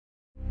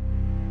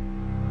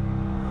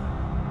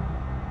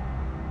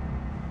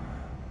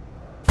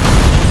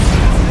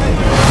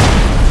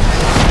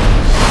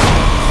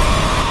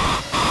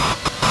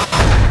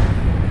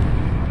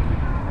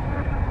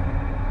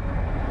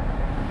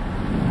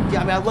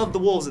mean, I love the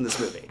wolves in this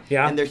movie.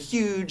 Yeah. And they're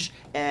huge,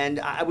 and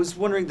I was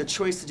wondering the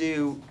choice to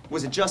do,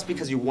 was it just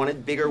because you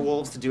wanted bigger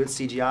wolves to do it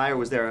CGI, or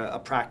was there a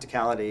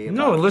practicality?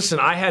 No, listen,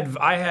 I had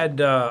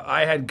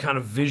kind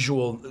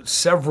of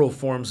several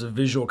forms of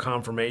visual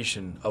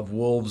confirmation of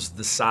wolves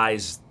the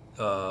size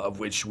of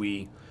which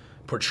we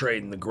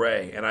portrayed in The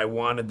Gray, and I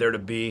wanted to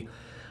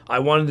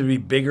be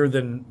bigger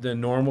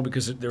than normal,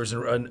 because there was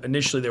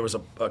initially there was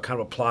a kind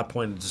of a plot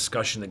point of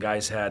discussion the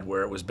guys had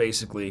where it was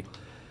basically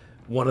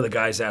one of the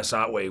guys asked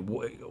Otway,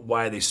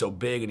 why are they so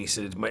big? And he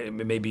said it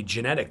may be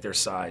genetic, their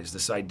size,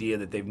 this idea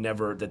that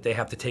they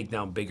have to take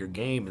down bigger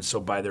game, and so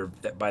by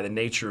the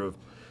nature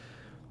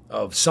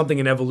of something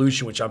in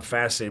evolution, which I'm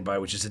fascinated by,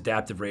 which is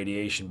adaptive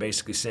radiation,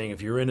 basically saying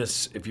if you're in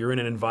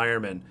an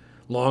environment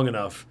long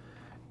enough,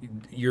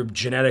 your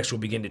genetics will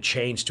begin to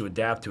change to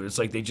adapt to it. It's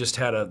like there's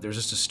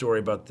just a story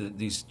about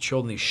these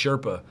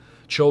Sherpa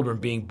children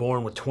being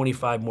born with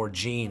 25 more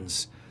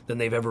genes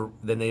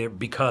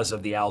because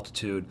of the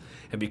altitude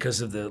and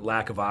because of the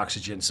lack of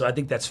oxygen. So I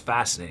think that's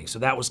fascinating. So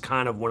that was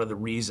kind of one of the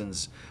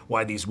reasons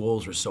why these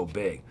wolves were so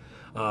big.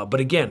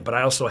 But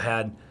I also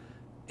had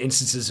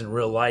instances in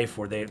real life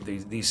where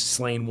these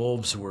slain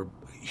wolves were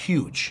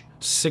huge,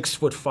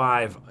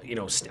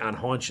 6'5", on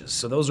haunches.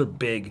 So those are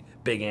big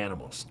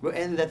animals.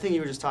 And that thing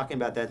you were just talking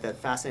about that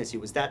fascinates you,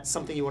 was that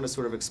something you want to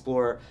sort of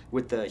explore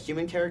with the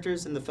human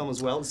characters in the film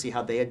as well, to see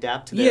how they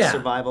adapt to their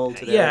survival,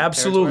 to their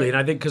absolutely.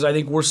 territory? And I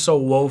think we're so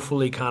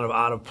woefully kind of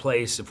out of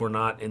place if we're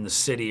not in the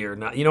city or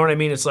not. You know what I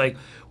mean? It's like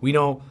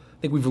I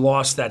think we've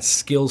lost that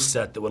skill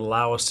set that would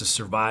allow us to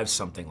survive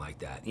something like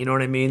that. You know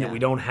what I mean? Yeah. That we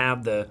don't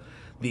have the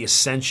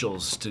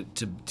essentials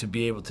to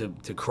be able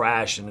to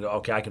crash and go,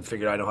 okay, I can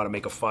figure out, I know how to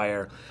make a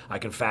fire, I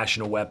can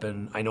fashion a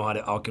weapon, I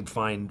can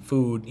find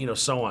food,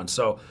 so on.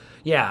 So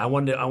yeah, I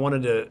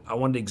wanted to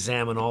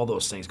examine all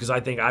those things, because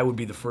I think I would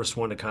be the first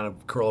one to kind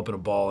of curl up in a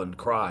ball and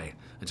cry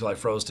until I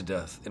froze to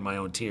death in my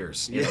own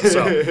tears. But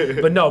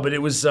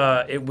it was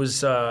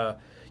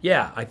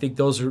I think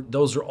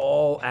those are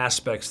all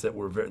aspects that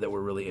were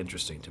really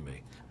interesting to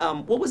me.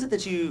 What was it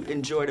that you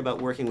enjoyed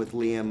about working with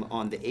Liam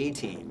on the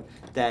A-Team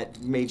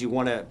that made you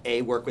want to,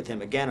 A, work with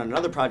him again on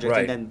another project,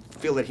 Right. and then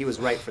feel that he was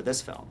right for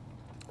this film?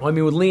 Well, I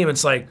mean, with Liam,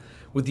 it's like,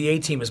 with the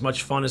A-Team, as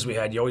much fun as we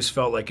had, you always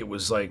felt like it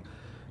was like,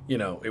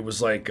 it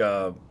was like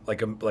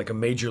a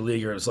major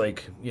leaguer. It was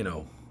like,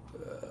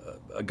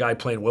 a guy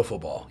playing wiffle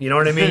ball. You know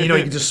what I mean? You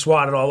can just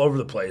swat it all over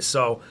the place.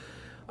 So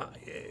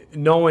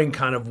knowing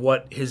kind of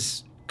what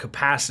his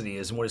capacity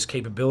is and what his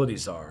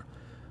capabilities are,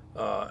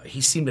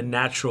 he seemed a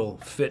natural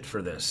fit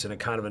for this, and a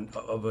kind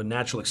of a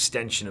natural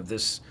extension of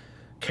this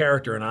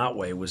character in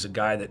Otway was a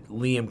guy that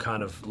Liam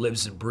kind of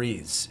lives and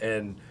breathes.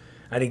 And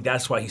I think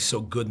that's why he's so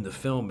good in the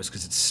film, is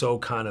because it's so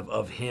kind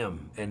of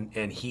him,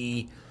 and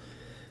he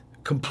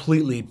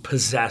completely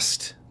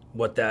possessed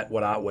what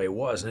Otway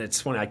was. And it's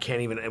funny, I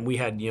can't even, and we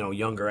had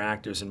younger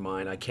actors in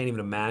mind, I can't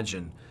even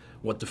imagine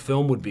what the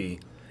film would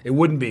be. It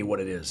wouldn't be what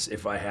it is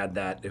if I had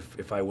that,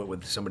 if I went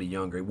with somebody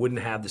younger. It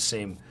wouldn't have the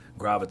same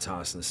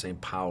gravitas and the same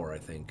power, I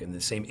think, and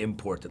the same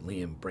import that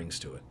Liam brings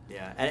to it.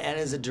 Yeah, and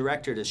as a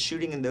director, does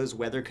shooting in those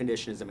weather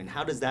conditions, I mean,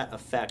 how does that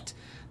affect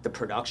the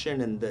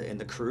production and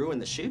the crew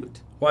and the shoot?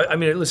 Well, I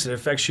mean, listen, it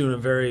affects you in a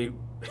very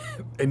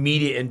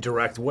immediate and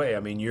direct way. I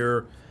mean,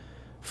 you're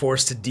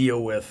forced to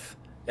deal with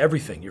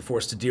everything. You're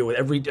forced to deal with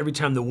every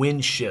time the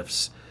wind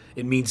shifts,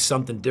 it means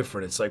something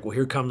different. It's like, well,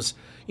 here comes,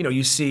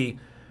 you see,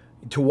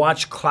 to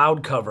watch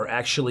cloud cover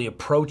actually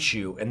approach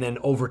you and then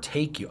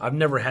overtake you. I've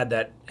never had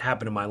that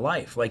happen in my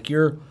life. Like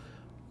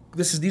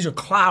these are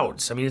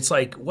clouds. I mean, it's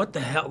like, what the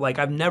hell? Like,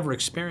 I've never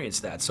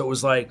experienced that. So it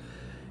was like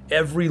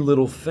every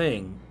little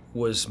thing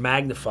was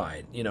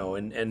magnified,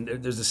 and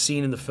there's a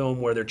scene in the film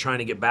where they're trying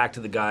to get back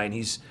to the guy, and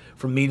he's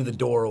from me to the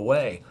door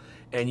away.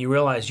 And you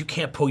realize you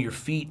can't pull your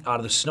feet out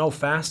of the snow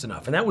fast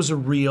enough. And that was a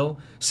real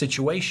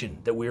situation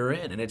that we were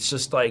in. And it's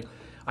just like,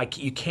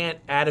 you can't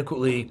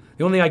adequately,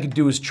 the only thing I could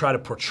do is try to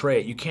portray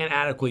it. You can't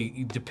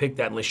adequately depict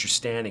that unless you're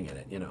standing in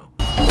it,